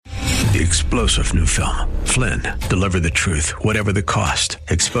the explosive new film, Flynn, Deliver the Truth, Whatever the Cost,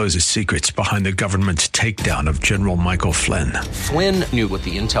 exposes secrets behind the government's takedown of General Michael Flynn. Flynn knew what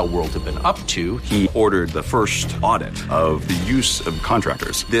the intel world had been up to. He ordered the first audit of the use of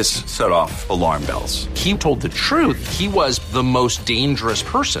contractors. This set off alarm bells. He told the truth. He was the most dangerous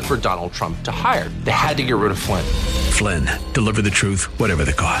person for Donald Trump to hire. They had to get rid of Flynn. Flynn, Deliver the Truth, Whatever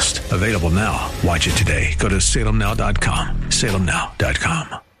the Cost. Available now. Watch it today. Go to salemnow.com.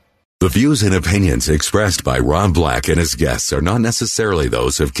 salemnow.com. The views and opinions expressed by Rob Black and his guests are not necessarily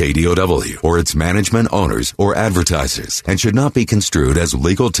those of KDOW or its management, owners, or advertisers and should not be construed as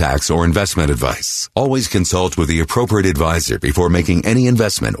legal, tax, or investment advice. Always consult with the appropriate advisor before making any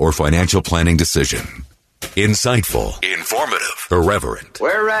investment or financial planning decision. Insightful, informative, irreverent.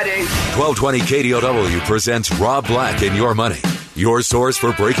 We're ready. 1220 KDOW presents Rob Black and Your Money, your source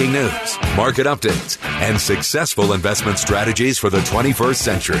for breaking news, market updates, and successful investment strategies for the 21st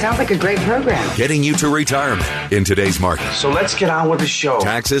century. Sounds like a great program. Getting you to retirement in today's market. So let's get on with the show.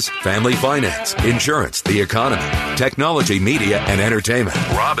 Taxes, family finance, insurance, the economy, technology, media, and entertainment.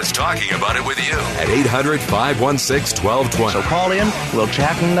 Rob is talking about it with you at 800-516-1220. So call in, we'll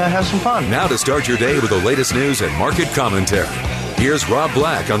chat and have some fun. Now to start your day with the latest news and market commentary. Here's Rob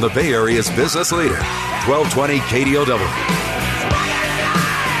Black on the Bay Area's business leader, 1220 KDOW.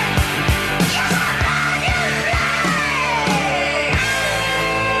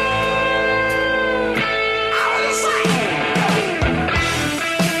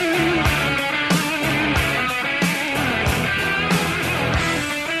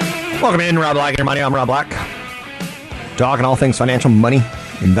 Welcome in, Rob Black and Your Money. I'm Rob Black. Talking all things financial, money,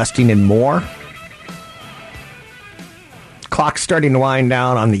 investing, and more. Clock's starting to wind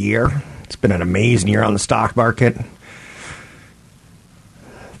down on the year. It's been an amazing year on the stock market.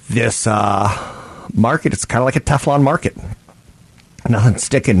 This market, it's kind of like a Teflon market. Nothing's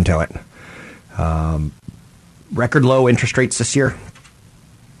sticking to it. Record low interest rates this year.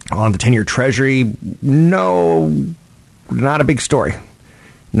 On the 10-year Treasury, no, not a big story.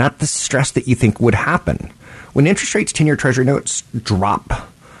 Not the stress that you think would happen. When interest rates, 10-year Treasury notes drop,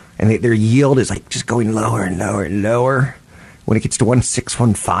 and their yield is like just going lower and lower and lower. When it gets to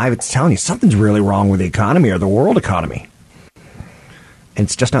 1.615, it's telling you something's really wrong with the economy or the world economy. And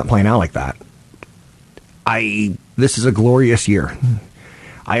it's just not playing out like that. This is a glorious year.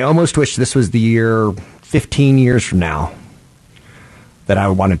 I almost wish this was the year 15 years from now that I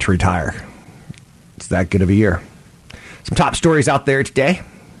wanted to retire. It's that good of a year. Some top stories out there today.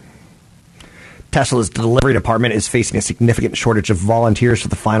 Tesla's delivery department is facing a significant shortage of volunteers for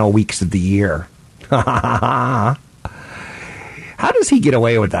the final weeks of the year. How does he get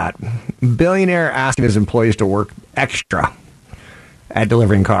away with that? Billionaire asking his employees to work extra at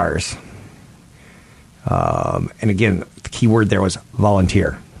delivering cars. And again, the key word there was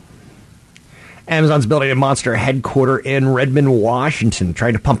volunteer. Amazon's building a monster headquarter in Redmond, Washington,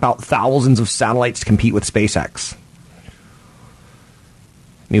 trying to pump out thousands of satellites to compete with SpaceX.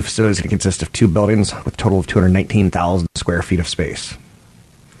 New facility is going to consist of 2 buildings with a total of 219,000 square feet of space.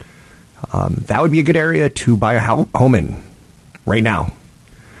 That would be a good area to buy a home in right now.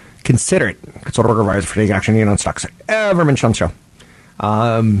 Consider it. Consult a advisor for taking action on stocks ever mentioned on the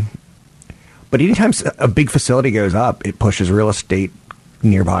show. But anytime a big facility goes up, it pushes real estate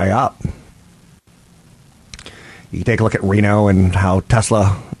nearby up. You can take a look at Reno and how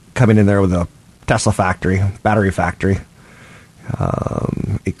Tesla coming in there with a Tesla factory, battery factory.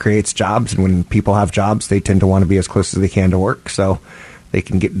 It creates jobs, and when people have jobs, they tend to want to be as close as they can to work, so they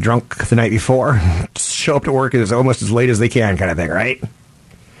can get drunk the night before, show up to work as almost as late as they can, kind of thing, right?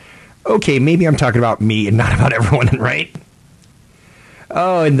 Okay, maybe I'm talking about me and not about everyone, right?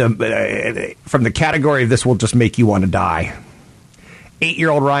 Oh, and from the category of this will just make you want to die.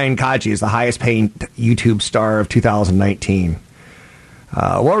 8-year-old Ryan Kaji is the highest paying YouTube star of 2019.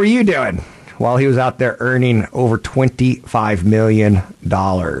 What were you doing while he was out there earning over $25 million?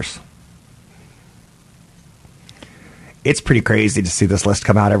 It's pretty crazy to see this list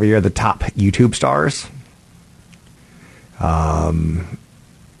come out every year, the top YouTube stars.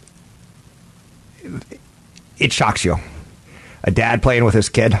 It shocks you. A dad playing with his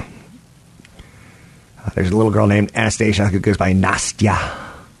kid. There's a little girl named Anastasia who goes by Nastya.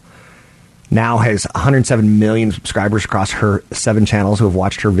 Now has 107 million subscribers across her 7 channels who have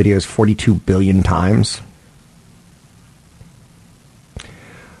watched her videos 42 billion times.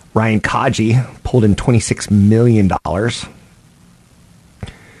 Ryan Kaji pulled in $26 million.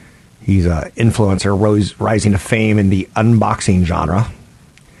 He's an influencer rising to fame in the unboxing genre.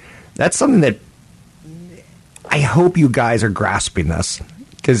 That's something that I hope you guys are grasping this,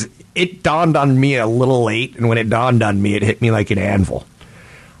 because it dawned on me a little late, and when it dawned on me, it hit me like an anvil.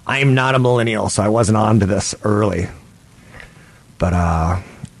 I am not a millennial, so I wasn't on to this early. But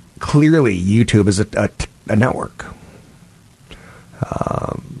clearly, YouTube is a network.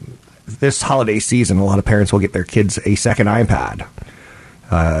 This holiday season, a lot of parents will get their kids a second iPad.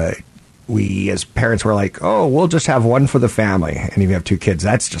 We, as parents, were like, oh, we'll just have one for the family. And if you have two kids,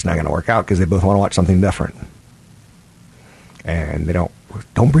 that's just not going to work out because they both want to watch something different. And they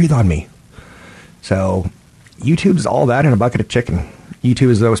don't breathe on me. So YouTube's all that in a bucket of chicken. YouTube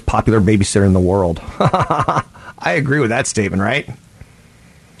is the most popular babysitter in the world. I agree with that statement, right?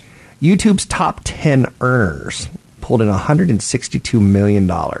 YouTube's top 10 earners pulled in $162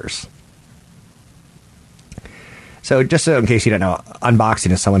 million. So just so in case you don't know,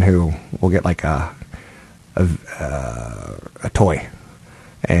 unboxing is someone who will get like a toy.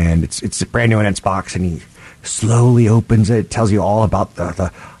 And it's brand new in its box, and he slowly opens it, tells you all about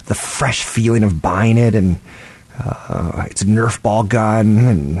the fresh feeling of buying it, and it's a Nerf ball gun,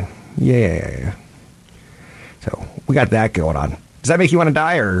 and yeah. So we got that going on. Does that make you want to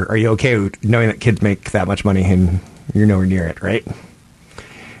die, or are you okay with knowing that kids make that much money and you're nowhere near it, right?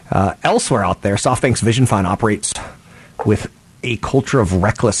 Elsewhere out there, SoftBank's Vision Fund operates with a culture of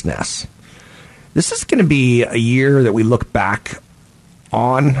recklessness. This is going to be a year that we look back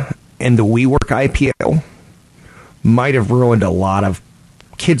on, and the WeWork IPO might have ruined a lot of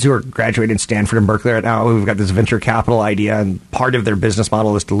kids who are graduating Stanford and Berkeley right now. We've got this venture capital idea, and part of their business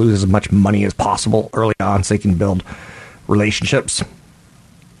model is to lose as much money as possible early on so they can build relationships.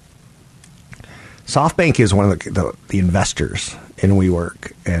 SoftBank is one of the investors in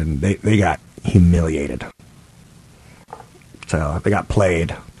WeWork, and they got humiliated. So they got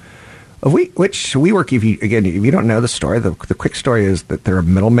played. Which WeWork, if you don't know the story, the quick story is that they're a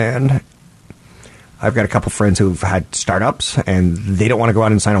middleman. I've got a couple friends who've had startups, and they don't want to go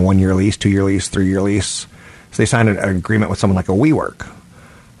out and sign a 1-year lease, 2-year lease, 3-year lease. So they signed an agreement with someone like a WeWork.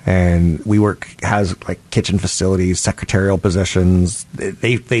 And WeWork has like kitchen facilities, secretarial positions.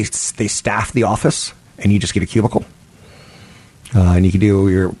 They staff the office, and you just get a cubicle. And you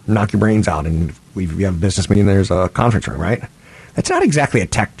can knock your brains out. And if you have a business meeting, there's a conference room, right? That's not exactly a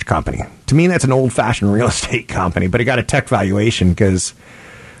tech company. To me, that's an old-fashioned real estate company, but it got a tech valuation because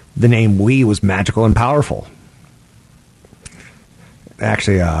the name We was magical and powerful.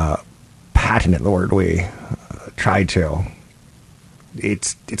 Actually, patented the word We. Tried to.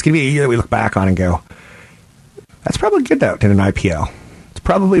 It's going to be a year that we look back on and go, that's probably good though, in an IPO. It's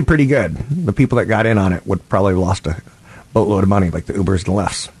probably pretty good. The people that got in on it would probably have lost a boatload of money, like the Ubers and the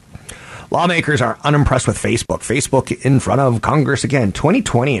Lyfts. Lawmakers are unimpressed with Facebook. Facebook in front of Congress again,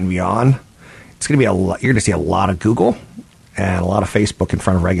 2020 and beyond. It's going to be you're going to see a lot of Google and a lot of Facebook in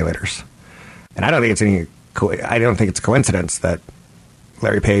front of regulators. And I don't think it's a coincidence that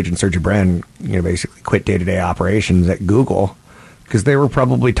Larry Page and Sergey Brin, basically quit day-to-day operations at Google because they were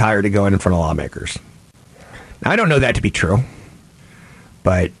probably tired of going in front of lawmakers. Now, I don't know that to be true,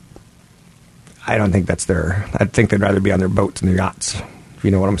 but I don't think that's I think they'd rather be on their boats and their yachts, if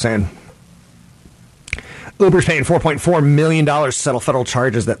you know what I'm saying. Uber's paying $4.4 million to settle federal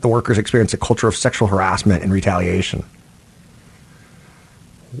charges that the workers experienced a culture of sexual harassment and retaliation.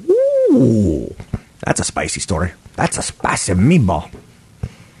 Ooh, that's a spicy story. That's a spicy meatball.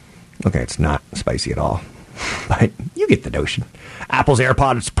 Okay, it's not spicy at all, but you get the notion. Apple's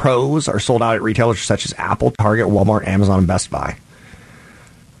AirPods Pros are sold out at retailers such as Apple, Target, Walmart, Amazon, and Best Buy.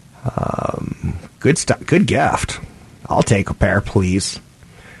 Good stuff. Good gift. I'll take a pair, please.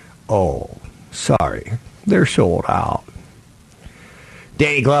 Oh, sorry. They're sold out.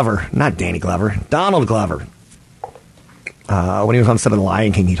 Donald Glover. When he was on set of The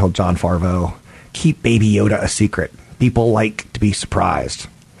Lion King, he told Jon Favreau, keep Baby Yoda a secret. People like to be surprised.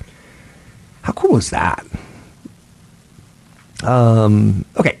 How cool is that?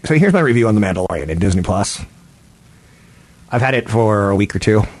 Okay, so here's my review on The Mandalorian in Disney Plus. I've had it for a week or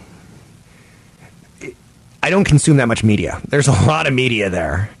two. I don't consume that much media. There's a lot of media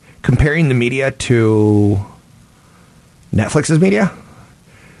there. Comparing the media to Netflix's media,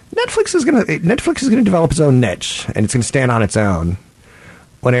 Netflix is gonna develop its own niche, and it's gonna stand on its own.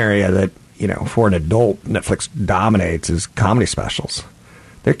 One area that, for an adult, Netflix dominates is comedy specials.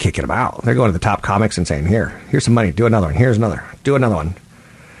 They're kicking them out. They're going to the top comics and saying, here's some money, do another one. Here's another, do another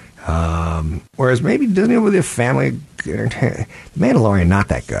one. Whereas maybe Disney with the family, The Mandalorian, not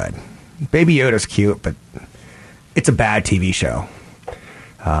that good. Baby Yoda's cute, but it's a bad TV show.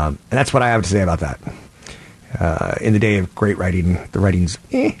 And that's what I have to say about that. In the day of great writing, the writing's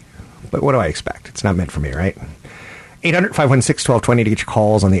but what do I expect? It's not meant for me, right? 800-516-1220 to get your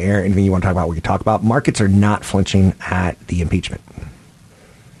calls on the air. Anything you want to talk about, we can talk about. Markets are not flinching at the impeachment.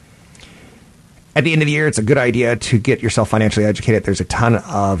 At the end of the year, it's a good idea to get yourself financially educated. There's a ton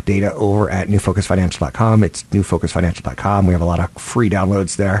of data over at newfocusfinancial.com. It's newfocusfinancial.com. We have a lot of free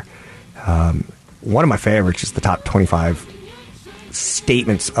downloads there. One of my favorites is the top 25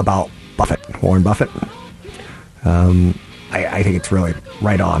 statements about Warren Buffett. I think it's really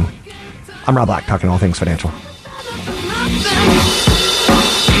right on. I'm Rob Black, talking all things financial.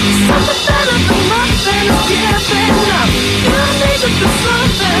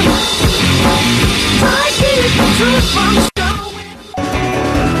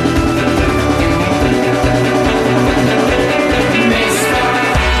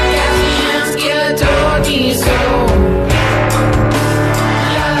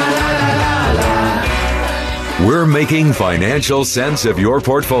 We're making financial sense of your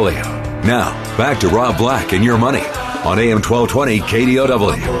portfolio. Now, back to Rob Black and Your Money on AM 1220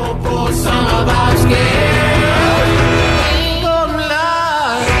 KDOW.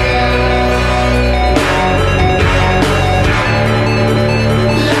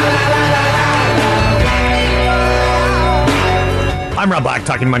 I'm Rob Black,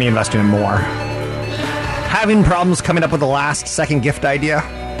 talking money, investing, and more. Having problems coming up with a last-second gift idea?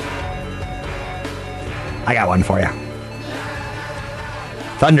 I got one for you.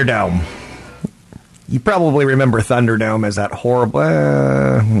 Thunderdome. You probably remember Thunderdome as that horrible,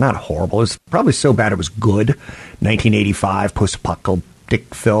 not horrible, it was probably so bad it was good, 1985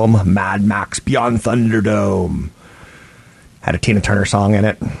 post-apocalyptic film, Mad Max Beyond Thunderdome. Had a Tina Turner song in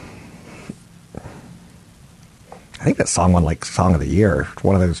it. I think that song won like Song of the Year. It's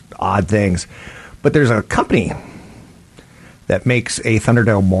one of those odd things. But there's a company that makes a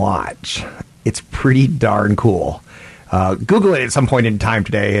Thunderdome watch. It's pretty darn cool. Google it at some point in time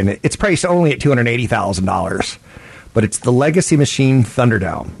today, and it's priced only at $280,000. But it's the Legacy Machine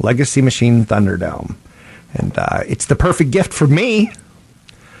Thunderdome. Legacy Machine Thunderdome. And it's the perfect gift for me.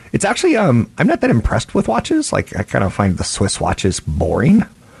 It's actually, I'm not that impressed with watches. Like, I kind of find the Swiss watches boring.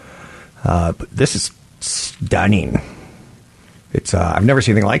 But this is stunning. It's I've never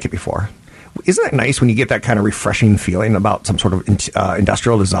seen anything like it before. Isn't that nice when you get that kind of refreshing feeling about some sort of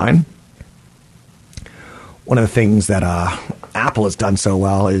industrial design? One of the things that Apple has done so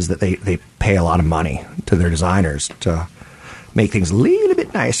well is that they pay a lot of money to their designers to make things a little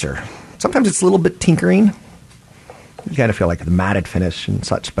bit nicer. Sometimes it's a little bit tinkering. You kind of feel like the matted finish and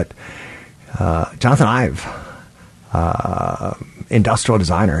such. But Jonathan Ive, industrial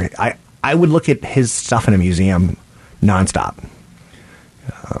designer, I would look at his stuff in a museum nonstop.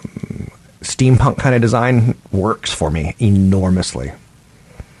 Steampunk kind of design works for me enormously.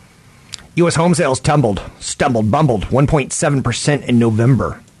 U.S. home sales bumbled 1.7% in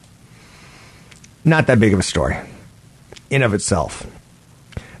November. Not that big of a story in of itself.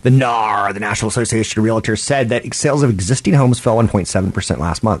 The NAR, the National Association of Realtors, said that sales of existing homes fell 1.7%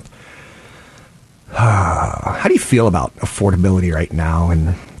 last month. How do you feel about affordability right now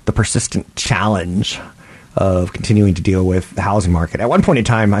and the persistent challenge of continuing to deal with the housing market? At one point in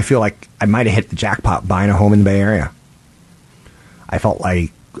time, I feel like I might have hit the jackpot buying a home in the Bay Area. I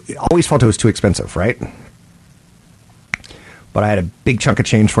always felt it was too expensive, right? But I had a big chunk of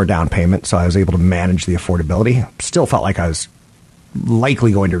change for a down payment, so I was able to manage the affordability. Still felt like I was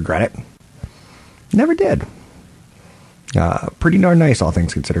likely going to regret it. Never did. Pretty darn nice, all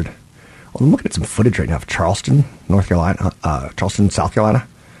things considered. Well, I'm looking at some footage right now of Charleston, South Carolina.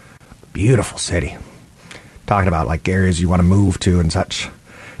 Beautiful city. Talking about like areas you want to move to and such.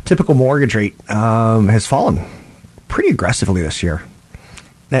 Typical mortgage rate has fallen pretty aggressively this year.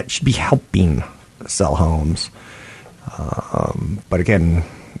 That should be helping sell homes. But again,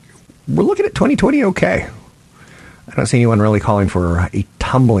 we're looking at 2020 okay. I don't see anyone really calling for a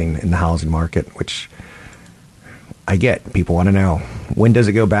tumbling in the housing market, which I get. People want to know. When does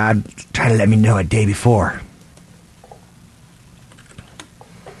it go bad? Try to let me know a day before.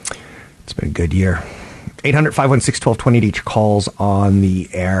 It's been a good year. 800-516-1220 to each calls on the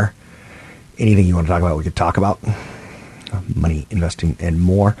air. Anything you want to talk about, we could talk about. Money, investing, and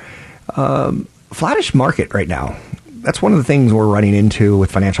more. Flattish market right now. That's one of the things we're running into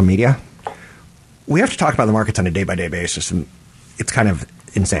with financial media. We have to talk about the markets on a day-by-day basis, and it's kind of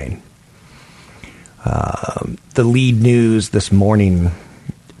insane. The lead news this morning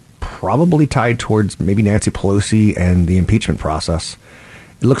probably tied towards maybe Nancy Pelosi and the impeachment process.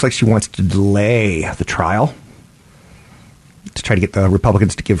 It looks like she wants to delay the trial to try to get the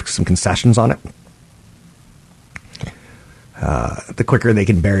Republicans to give some concessions on it. The quicker they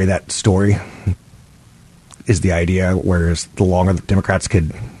can bury that story is the idea, whereas the longer the Democrats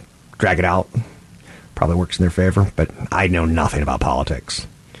could drag it out, probably works in their favor. But I know nothing about politics.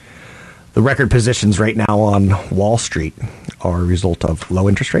 The record positions right now on Wall Street are a result of low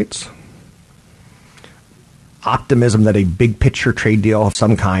interest rates, optimism that a big picture trade deal of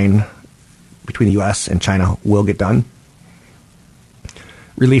some kind between the U.S. and China will get done.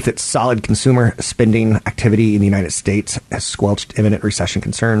 Relief that solid consumer spending activity in the United States has squelched imminent recession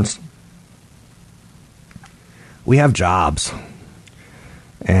concerns. We have jobs.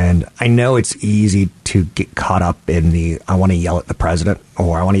 And I know it's easy to get caught up in the I want to yell at the president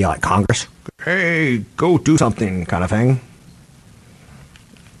or I want to yell at Congress. Hey, go do something kind of thing.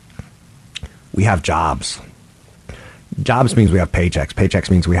 We have jobs. Jobs means we have paychecks. Paychecks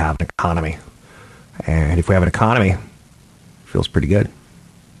means we have an economy. And if we have an economy, it feels pretty good.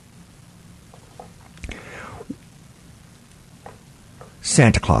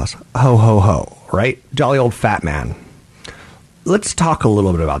 Santa Claus. Ho, ho, ho. Right? Jolly old fat man. Let's talk a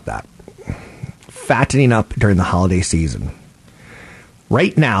little bit about that. Fattening up during the holiday season.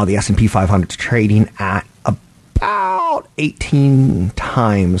 Right now, the S&P 500 is trading at about 18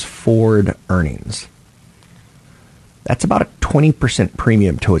 times forward earnings. That's about a 20%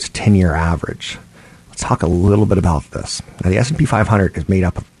 premium to its 10-year average. Let's talk a little bit about this. Now, the S&P 500 is made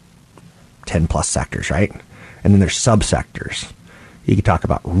up of 10-plus sectors, right? And then there's subsectors. You could talk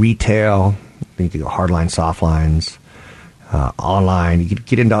about retail. Then you could go hardline, softlines. Online, you could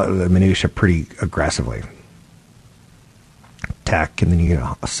get into the minutia pretty aggressively. Tech, and then you get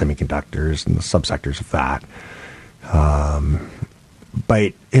semiconductors and the subsectors of that.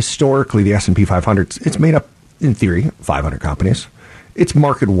 But historically, the S&P 500, it's made up, in theory, 500 companies. It's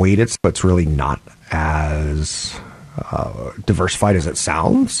market weighted, so it's really not as diversified as it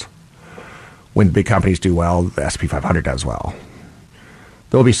sounds. When big companies do well, the S&P 500 does well.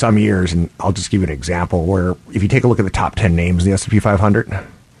 There'll be some years, and I'll just give you an example, where if you take a look at the top 10 names in the S&P 500,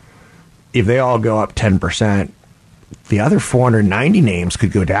 if they all go up 10%, the other 490 names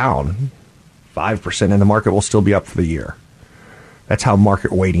could go down 5%, and the market will still be up for the year. That's how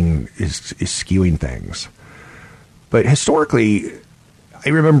market weighting is skewing things. But historically, I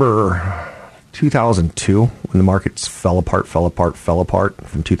remember 2002, when the markets fell apart from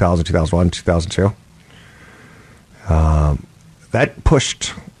 2000, 2001, 2002. That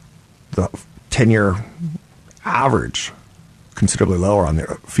pushed the 10-year average considerably lower on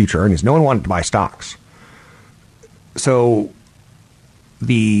their future earnings. No one wanted to buy stocks. So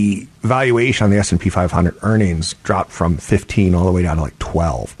the valuation on the S&P 500 earnings dropped from 15 all the way down to like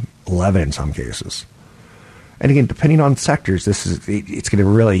 12, 11 in some cases. And again, depending on sectors, it's going to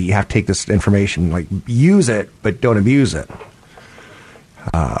really, you have to take this information, like use it, but don't abuse it.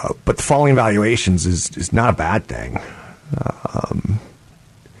 But the falling valuations is not a bad thing.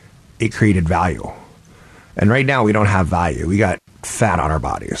 It created value. And right now we don't have value. We got fat on our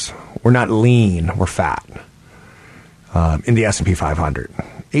bodies. We're not lean, we're fat. In the S&P 500.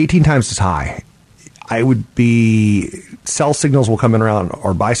 18 times as high. I would be, sell signals will come in around,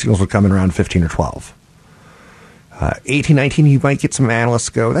 or buy signals will come in around 15 or 12. 18, 19, you might get some analysts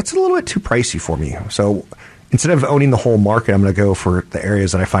go, that's a little bit too pricey for me. So instead of owning the whole market, I'm going to go for the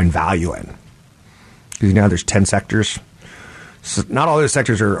areas that I find value in. Because now there's 10 sectors. So not all those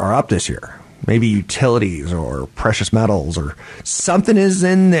sectors are up this year. Maybe utilities or precious metals or something is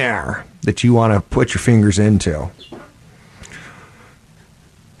in there that you want to put your fingers into.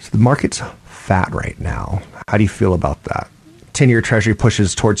 So the market's fat right now. How do you feel about that? 10-year Treasury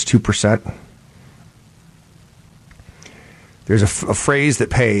pushes towards 2%. There's a phrase that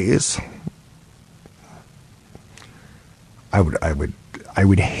pays. I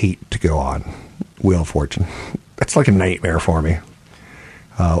would hate to go on Wheel of Fortune. That's like a nightmare for me.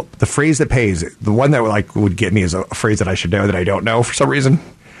 The phrase that pays, the one that would get me is a phrase that I should know that I don't know for some reason.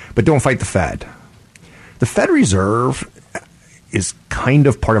 But don't fight the Fed. The Fed Reserve is kind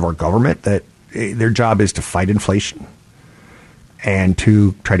of part of our government, that their job is to fight inflation and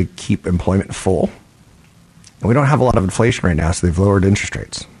to try to keep employment full. And we don't have a lot of inflation right now, so they've lowered interest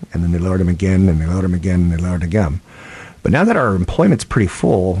rates. And then they lowered them again, and they lowered them again, and they lowered them again. But now that our employment's pretty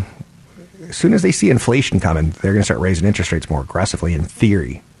full, as soon as they see inflation coming, they're going to start raising interest rates more aggressively, in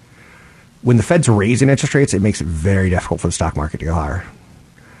theory. When the Fed's raising interest rates, it makes it very difficult for the stock market to go higher.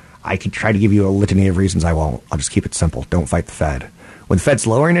 I could try to give you a litany of reasons. I won't. I'll just keep it simple. Don't fight the Fed. When the Fed's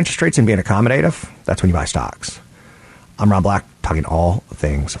lowering interest rates and being accommodative, that's when you buy stocks. I'm Rob Black, talking all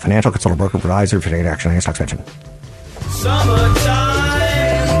things financial consultant, broker, advisor, for taking action on your stocks mentioned. Summertime,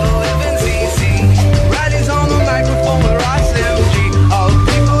 living's easy. Riding's on the microphone with Ross MG. All the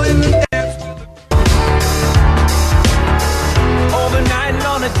people in the dance with the... Overnight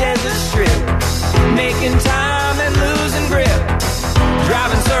on a desert strip, making time and losing grip,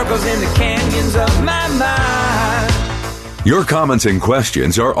 driving circles in the canyons of my mind. Your comments and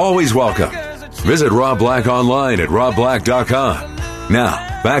questions are always welcome. Visit Rob Black online at robblack.com.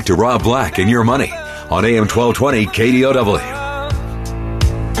 Now, back to Rob Black and Your Money on AM 1220 KDOW.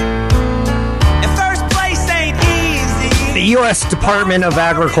 The U.S. Department of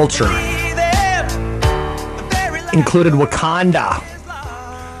Agriculture included Wakanda,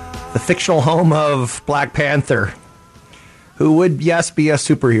 the fictional home of Black Panther, who would, yes, be a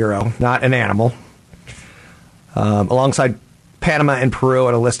superhero, not an animal, alongside Panama and Peru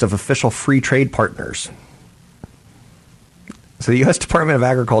on a list of official free trade partners. So the U.S. Department of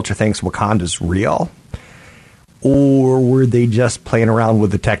Agriculture thinks Wakanda's real, or were they just playing around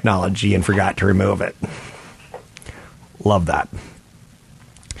with the technology and forgot to remove it? Love that.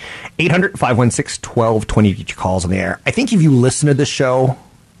 800-516-1220 get your calls on the air. I think if you listen to this show,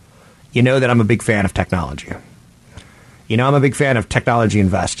 you know that I'm a big fan of technology. You know I'm a big fan of technology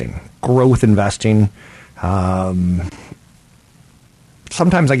investing, growth investing. Sometimes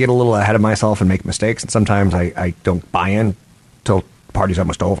I get a little ahead of myself and make mistakes, and sometimes I don't buy in till the party's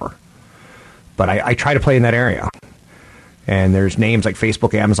almost over. But I try to play in that area. And there's names like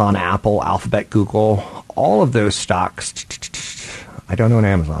Facebook, Amazon, Apple, Alphabet, Google, all of those stocks. I don't own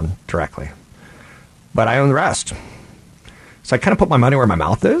Amazon directly, but I own the rest. So I kind of put my money where my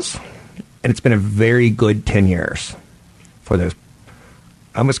mouth is, and it's been a very good 10 years for those.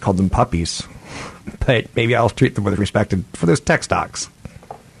 I almost called them puppies, but maybe I'll treat them with respect for those tech stocks.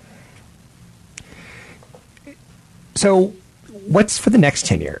 So what's for the next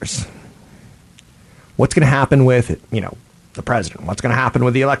 10 years? What's going to happen with, the president? What's going to happen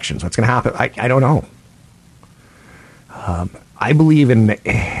with the elections? What's going to happen? I don't know. I believe in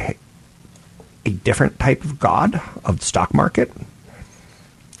a different type of God of the stock market,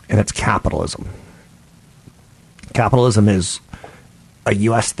 and it's capitalism. Capitalism is a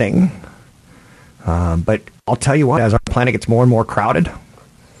U.S. thing, but I'll tell you what, as our planet gets more and more crowded,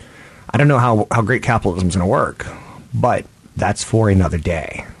 I don't know how great capitalism is going to work, but that's for another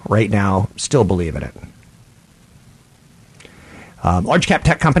day. Right now, still believe in it. Large cap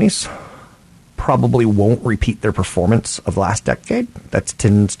tech companies probably won't repeat their performance of the last decade. That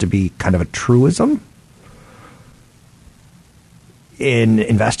tends to be kind of a truism in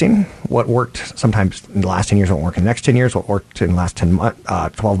investing. What worked sometimes in the last 10 years won't work in the next 10 years. What worked in the last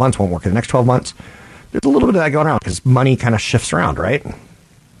 12 months won't work in the next 12 months. There's a little bit of that going around because money kind of shifts around, right?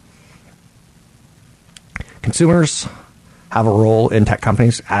 Consumers have a role in tech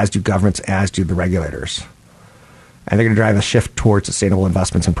companies, as do governments, as do the regulators. And they're going to drive a shift towards sustainable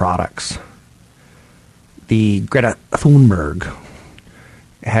investments in products. The Greta Thunberg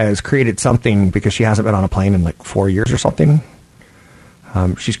has created something because she hasn't been on a plane in like 4 years or something.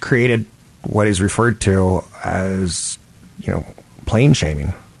 She's created what is referred to as, plane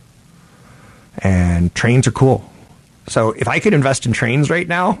shaming. And trains are cool. So if I could invest in trains right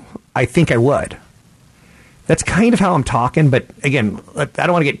now, I think I would. That's kind of how I'm talking, but again, I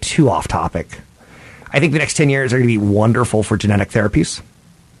don't want to get too off topic. I think the next 10 years are going to be wonderful for genetic therapies,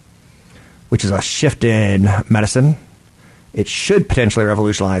 which is a shift in medicine. It should potentially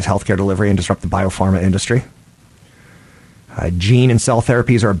revolutionize healthcare delivery and disrupt the biopharma industry. Gene and cell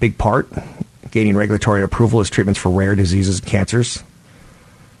therapies are a big part, gaining regulatory approval as treatments for rare diseases and cancers.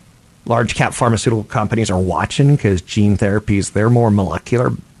 Large cap pharmaceutical companies are watching because gene therapies, they're more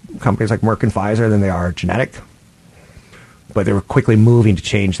molecular, companies like Merck and Pfizer, than they are genetic. But they were quickly moving to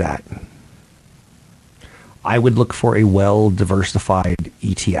change that. I would look for a well-diversified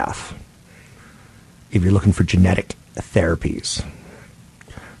ETF if you're looking for genetic therapies,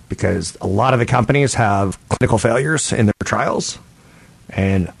 because a lot of the companies have clinical failures in their trials,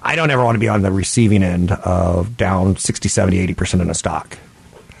 and I don't ever want to be on the receiving end of down 60, 70, 80% in a stock.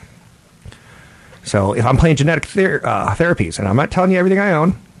 So if I'm playing genetic therapies, and I'm not telling you everything I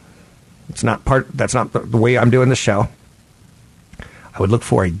own, that's not the way I'm doing this show, I would look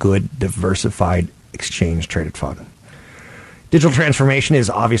for a good diversified exchange traded fund. Digital transformation is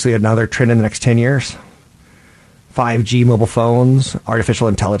obviously another trend in the next 10 years. 5G mobile phones, artificial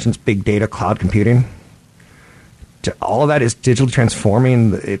intelligence, big data, cloud computing. All of that is digitally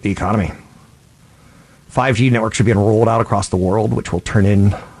transforming the economy. 5G networks are being rolled out across the world, which will turn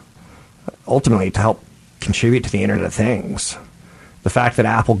in ultimately to help contribute to the Internet of Things. The fact that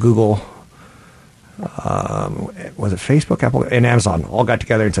Apple, Google, was it Facebook, Apple, and Amazon all got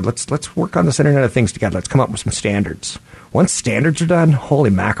together and said, let's work on this Internet of Things together. Let's come up with some standards. Once standards are done, holy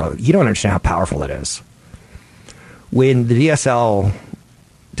mackerel, you don't understand how powerful it is. When the DSL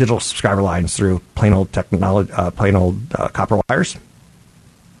digital subscriber lines through plain old copper wires,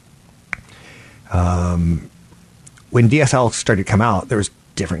 when DSL started to come out, there was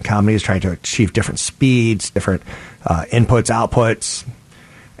different companies trying to achieve different speeds, different inputs, outputs.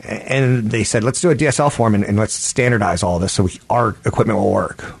 And they said, let's do a DSL form and let's standardize all this so our equipment will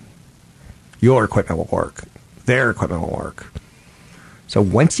work. your equipment will work. Their equipment will work. So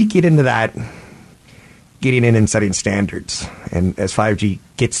once you get into that, getting in and setting standards, and as 5G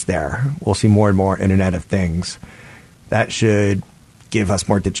gets there, we'll see more and more Internet of Things. That should give us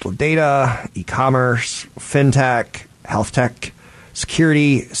more digital data, e-commerce, fintech, health tech,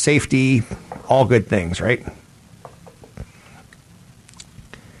 security, safety, all good things, right?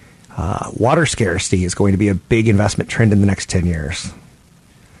 Water scarcity is going to be a big investment trend in the next 10 years.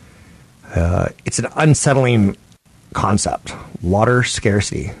 It's an unsettling concept. Water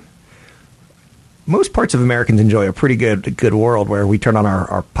scarcity. Most parts of Americans enjoy a pretty good world where we turn on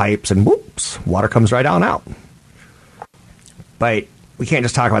our pipes and whoops, water comes right on out. But we can't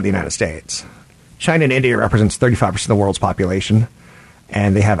just talk about the United States. China and India represents 35% of the world's population,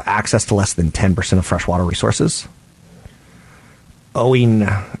 and they have access to less than 10% of freshwater resources, owing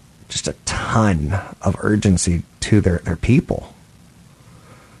just a ton of urgency to their people.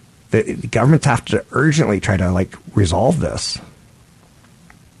 The governments have to urgently try to resolve this.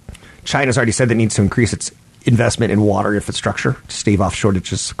 China's already said that it needs to increase its investment in water infrastructure to stave off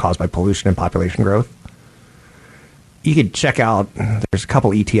shortages caused by pollution and population growth. You could check out, there's a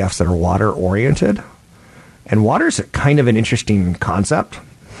couple ETFs that are water oriented, and water is kind of an interesting concept.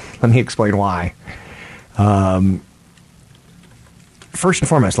 Let me explain why. First and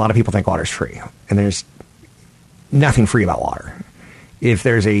foremost, a lot of people think water is free, and there's nothing free about water. If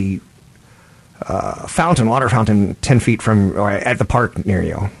there's a water fountain 10 feet from or at the park near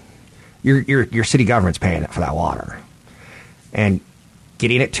you, your city government's paying it for that water. And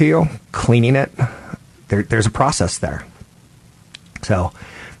getting it to you, cleaning it, there's a process there. So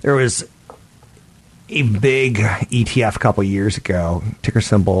there was a big ETF a couple years ago, ticker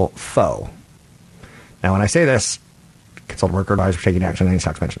symbol FO. Now, when I say this, Consultant Worker Advisor for Taking Action on Any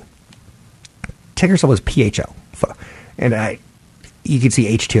Stocks Mentioned. Ticker symbol is PHO. FO. And you can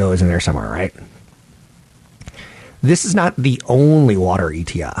see H2O is in there somewhere, right? This is not the only water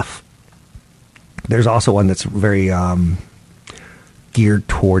ETF. There's also one that's very geared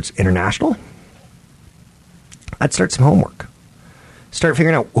towards international. I'd start some homework. Start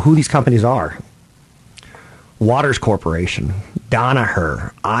figuring out who these companies are. Waters Corporation,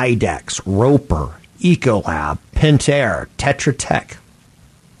 Danaher, IDEX, Roper, Ecolab, Pentair, Tetra Tech,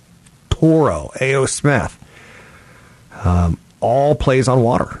 Toro, A.O. Smith. All plays on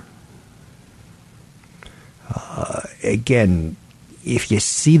water. Again, if you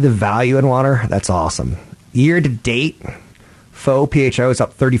see the value in water, that's awesome. Year to date, FO PHO is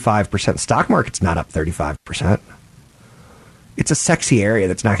up 35%. Stock market's not up 35%. It's a sexy area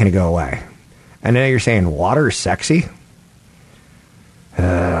that's not going to go away. And now you're saying water is sexy?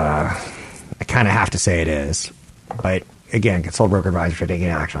 I kind of have to say it is. But again, Consult Broker Advisor for Taking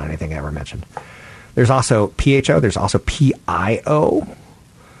Action on Anything I ever mentioned. There's also PHO. There's also PIO.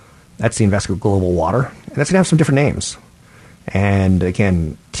 That's the Invesco Global Water. And that's going to have some different names. And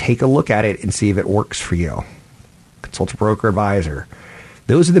again, take a look at it and see if it works for you. Consult a broker advisor.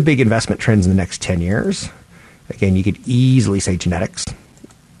 Those are the big investment trends in the next 10 years. Again, you could easily say genetics,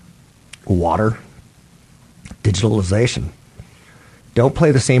 water, digitalization. Don't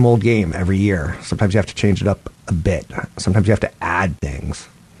play the same old game every year. Sometimes you have to change it up a bit. Sometimes you have to add things.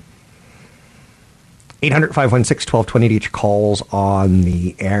 800-516-1220 to get your calls on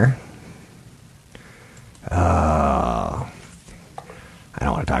the air. I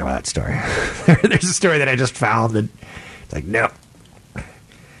don't want to talk about that story. There's a story that I just found that it's like, no, I'm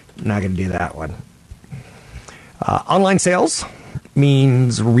not going to do that one. Online sales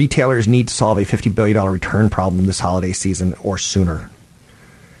means retailers need to solve a $50 billion return problem this holiday season or sooner.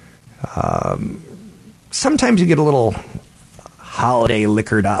 Sometimes you get a little holiday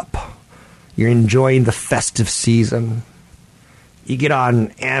liquored up. You're enjoying the festive season. You get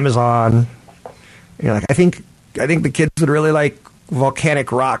on Amazon. And you're like, I think the kids would really like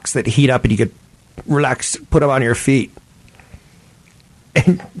volcanic rocks that heat up and you could relax, put them on your feet.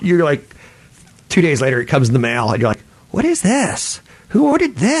 And you're like, 2 days later, it comes in the mail, and you're like, what is this? Who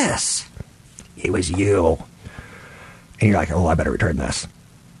ordered this? It was you. And you're like, oh, I better return this.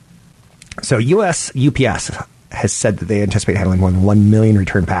 So US UPS has said that they anticipate handling more than 1 million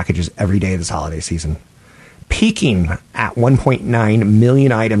return packages every day this holiday season, peaking at 1.9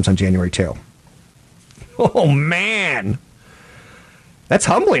 million items on January 2. Oh, man. That's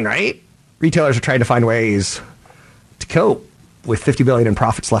humbling, right? Retailers are trying to find ways to cope with $50 billion in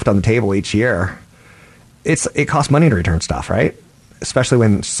profits left on the table each year. It costs money to return stuff, right? Especially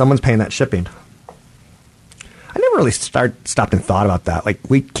when someone's paying that shipping. I never really stopped and thought about that. Like,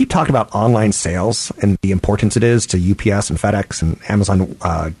 we keep talking about online sales and the importance it is to UPS and FedEx and Amazon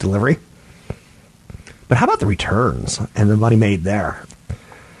delivery. But how about the returns and the money made there?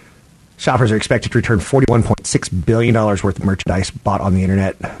 Shoppers are expected to return $41.6 billion worth of merchandise bought on the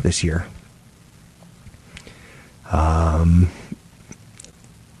internet this year.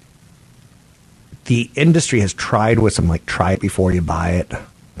 The industry has tried with some try it before you buy it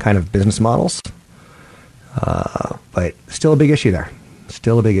kind of business models. But still a big issue there.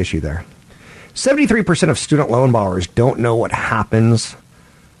 73% of student loan borrowers don't know what happens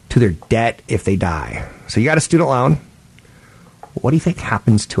to their debt if they die. So you got a student loan. What do you think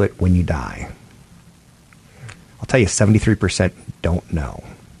happens to it when you die? I'll tell you, 73% don't know.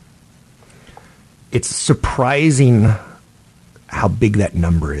 It's surprising how big that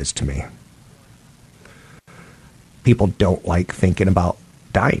number is to me. People don't like thinking about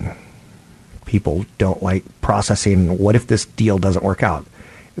dying. People don't like processing, what if this deal doesn't work out?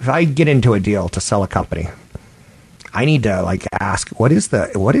 If I get into a deal to sell a company, I need to ask, is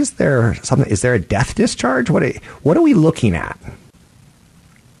there a death discharge? What are we looking at?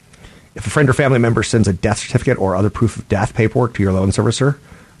 If a friend or family member sends a death certificate or other proof of death paperwork to your loan servicer,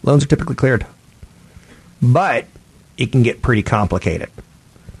 loans are typically cleared. But it can get pretty complicated.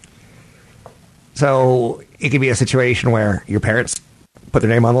 So it could be a situation where your parents put their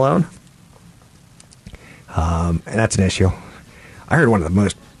name on the loan. And that's an issue. I heard one of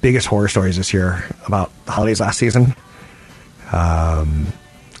the biggest horror stories this year about the holidays last season. A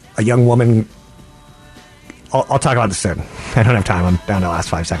young woman. I'll talk about this soon. I don't have time. I'm down to the last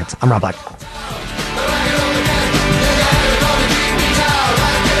 5 seconds. I'm Rob Black.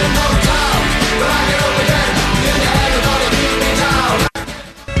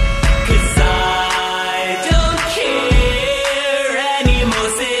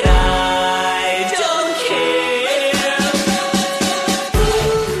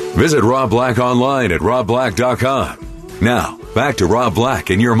 Visit Rob Black online at robblack.com. Now, back to Rob Black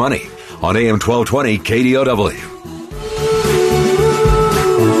and Your Money on AM 1220 KDOW.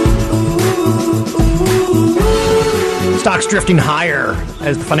 Stocks drifting higher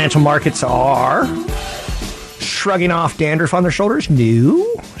as the financial markets are shrugging off dandruff on their shoulders. No.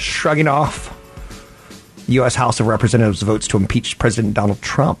 Shrugging off U.S. House of Representatives votes to impeach President Donald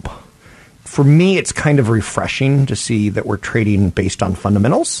Trump. For me, it's kind of refreshing to see that we're trading based on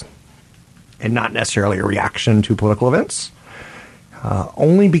fundamentals and not necessarily a reaction to political events.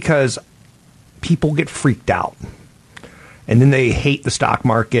 Only because people get freaked out. And then they hate the stock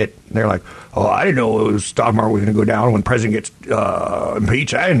market. They're like, oh, I didn't know the stock market was going to go down when the president gets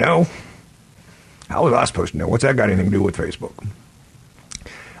impeached. I didn't know. How was I supposed to know? What's that got anything to do with Facebook?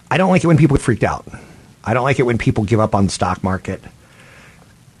 I don't like it when people get freaked out. I don't like it when people give up on the stock market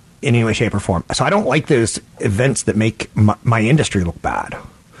in any way, shape, or form. So I don't like those events that make my industry look bad.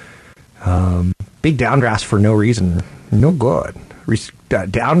 Big downdrafts for no reason, no good.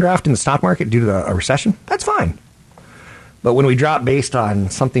 Downdraft in the stock market due to a recession, that's fine. But when we drop based on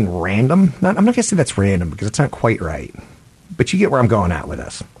something random, I'm not going to say that's random because it's not quite right. But you get where I'm going at with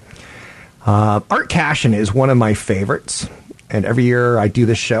this. Art Cashin is one of my favorites. And every year I do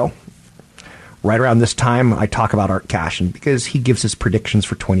this show. Right around this time, I talk about Art Cashin because he gives his predictions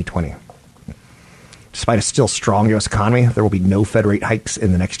for 2020. Despite a still strong U.S. economy, there will be no Fed rate hikes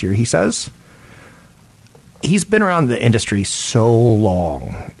in the next year, he says. He's been around the industry so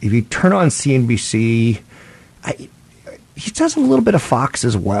long. If you turn on CNBC, he does a little bit of Fox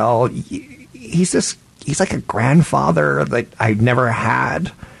as well. He's like a grandfather that I never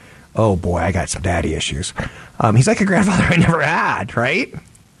had. Oh boy, I got some daddy issues. He's like a grandfather I never had, right?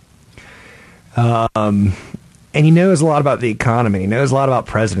 And he knows a lot about the economy. He knows a lot about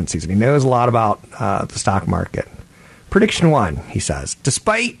presidencies. And he knows a lot about the stock market. Prediction 1, he says,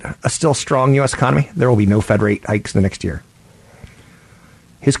 despite a still strong U.S. economy, there will be no Fed rate hikes the next year.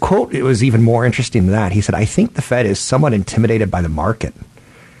 His quote, it was even more interesting than that. He said, I think the Fed is somewhat intimidated by the market.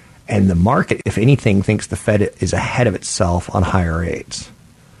 And the market, if anything, thinks the Fed is ahead of itself on higher rates.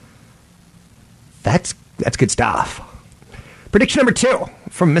 That's good stuff. Prediction number 2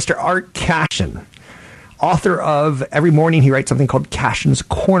 from Mr. Art Cashin, author of every morning he writes something called Cashin's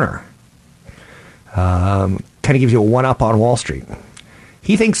Corner. Kind of gives you a one-up on Wall Street.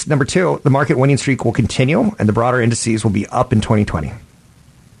 He thinks, number 2, the market winning streak will continue and the broader indices will be up in 2020.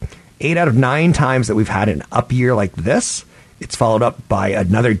 8 out of 9 times that we've had an up year like this, it's followed up by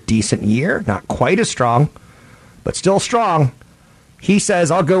another decent year. Not quite as strong, but still strong. He says,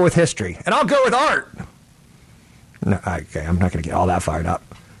 I'll go with history. And I'll go with art. No, okay, I'm not going to get all that fired up.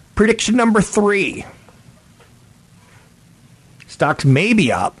 Prediction number 3. Stocks may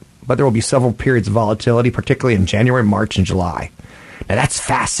be up, but there will be several periods of volatility, particularly in January, March, and July. Now, that's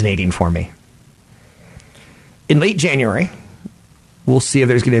fascinating for me. In late January, we'll see if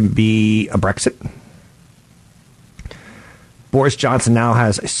there's going to be a Brexit. Boris Johnson now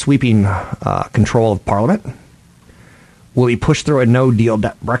has a sweeping control of Parliament. Will he push through a no-deal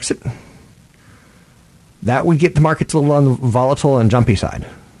Brexit? That would get the markets a little on the volatile and jumpy side.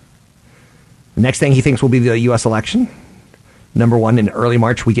 The next thing he thinks will be the U.S. election. Number one, in early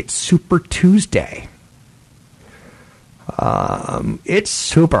March, we get Super Tuesday. It's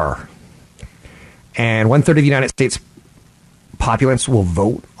super. And 1/3 of the United States populace will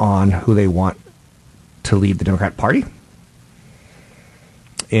vote on who they want to lead the Democrat Party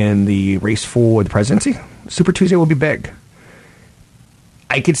in the race for the presidency. Super Tuesday will be big.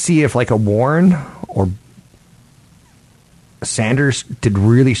 I could see if like a Warren or Sanders did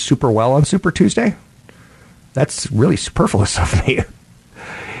really super well on Super Tuesday. That's really superfluous of me.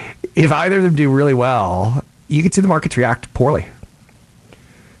 If either of them do really well, you could see the markets react poorly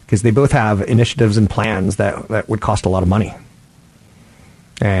because they both have initiatives and plans that would cost a lot of money.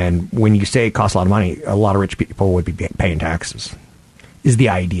 And when you say it costs a lot of money, a lot of rich people would be paying taxes, is the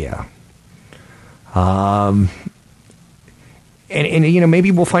idea. And you know,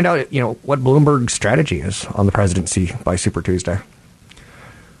 maybe we'll find out, you know, what Bloomberg's strategy is on the presidency by Super Tuesday.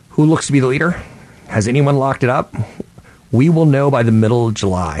 Who looks to be the leader? Has anyone locked it up? We will know by the middle of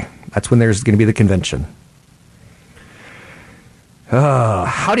July. That's when there's going to be the convention.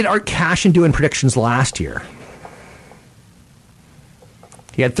 How did Art Cashin do in predictions last year?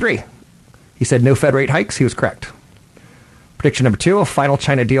 He had 3. He said no Fed rate hikes. He was correct. Prediction number 2, a final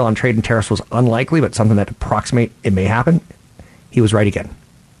China deal on trade and tariffs was unlikely, but something that approximate it may happen. He was right again.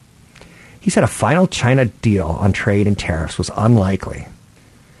 He said a final China deal on trade and tariffs was unlikely.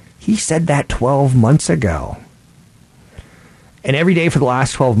 He said that 12 months ago. And every day for the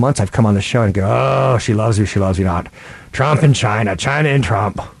last 12 months, I've come on the show and go, oh, she loves you not. Trump and China, China and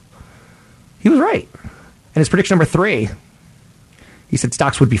Trump. He was right. And his prediction number 3, he said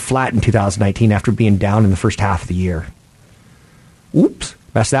stocks would be flat in 2019 after being down in the first half of the year. Oops,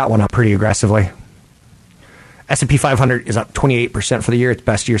 messed that one up pretty aggressively. S&P 500 is up 28% for the year. It's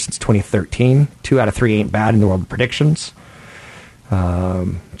best year since 2013. 2 out of 3 ain't bad in the world of predictions.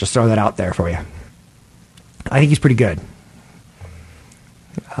 Just throw that out there for you. I think he's pretty good.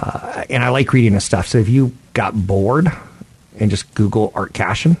 And I like reading his stuff. So if you got bored and just Google Art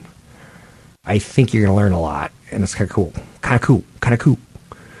Cashin, I think you're going to learn a lot. And it's kind of cool. Kind of cool.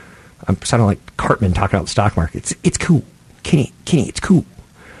 I'm sounding like Cartman talking about the stock market. It's cool. Kenny, it's cool.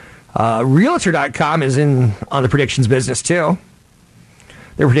 Realtor.com is in on the predictions business too.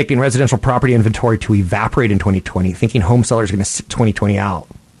 They're predicting residential property inventory to evaporate in 2020, thinking home sellers are going to sit 2020 out,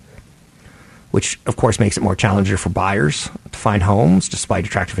 which of course makes it more challenging for buyers to find homes despite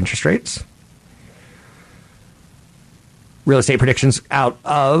attractive interest rates. Real estate predictions out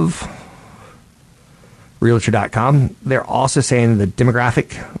of Realtor.com. They're also saying the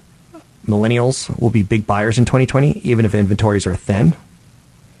demographic millennials will be big buyers in 2020, even if inventories are thin.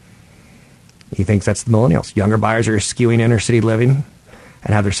 He thinks that's the millennials. Younger buyers are skewing inner city living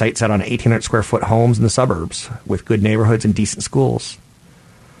and have their sights set on 1,800 square foot homes in the suburbs with good neighborhoods and decent schools.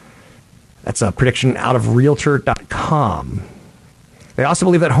 That's a prediction out of Realtor.com. They also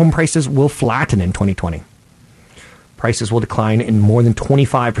believe that home prices will flatten in 2020. Prices will decline in more than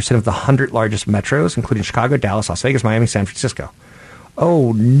 25% of the 100 largest metros, including Chicago, Dallas, Las Vegas, Miami, San Francisco.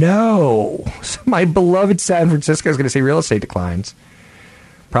 Oh, no. My beloved San Francisco is going to see real estate declines.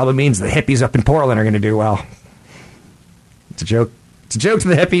 Probably means the hippies up in Portland are going to do well. It's a joke. It's a joke to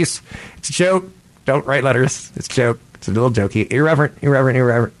the hippies. It's a joke. Don't write letters. It's a joke. It's a little jokey. Irreverent.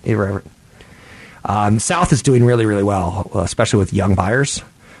 The South is doing really, really well, especially with young buyers.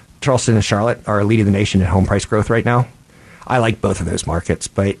 Charleston and Charlotte are leading the nation in home price growth right now. I like both of those markets,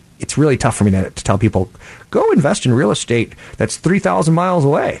 but it's really tough for me to tell people, go invest in real estate that's 3,000 miles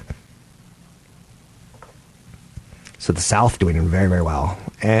away. So the South doing very, very well.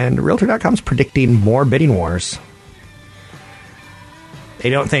 And Realtor.com is predicting more bidding wars.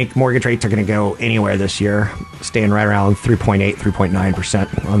 They don't think mortgage rates are going to go anywhere this year, staying right around 3.8,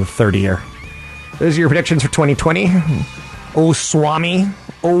 3.9% on the 30-year. Those are your predictions for 2020. Oh, Swami.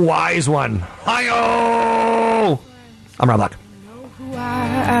 Oh, wise one. Hi-oh! I'm Rob Black. Who I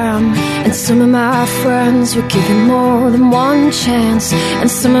am, and some of my friends were given more than one chance, and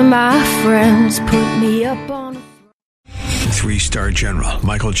some of my friends put me up on. 3-star General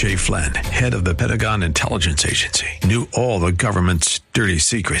Michael J. Flynn, head of the Pentagon Intelligence Agency, knew all the government's dirty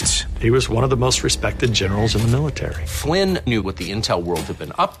secrets. He was one of the most respected generals in the military. Flynn knew what the intel world had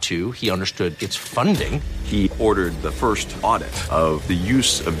been up to. He understood its funding. He ordered the first audit of the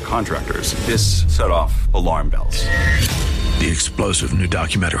use of contractors. This set off alarm bells. The explosive new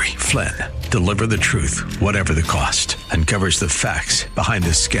documentary, Flynn, Deliver the Truth, Whatever the Cost, uncovers the facts behind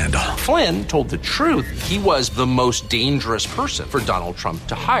this scandal. Flynn told the truth. He was the most dangerous person for Donald Trump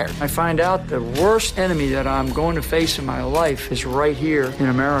to hire. I find out the worst enemy that I'm going to face in my life is right here in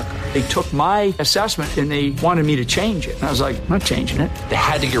America. They took my assessment and they wanted me to change it. And I was like, I'm not changing it. They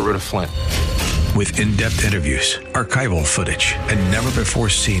had to get rid of Flynn. With in-depth interviews, archival footage, and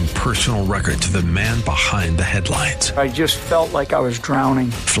never-before-seen personal records of the man behind the headlines. I just felt like I was drowning.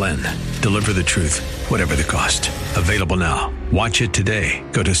 Flynn, Deliver the Truth, Whatever the Cost. Available now. Watch it today.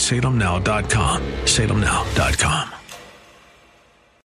 Go to salemnow.com. salemnow.com.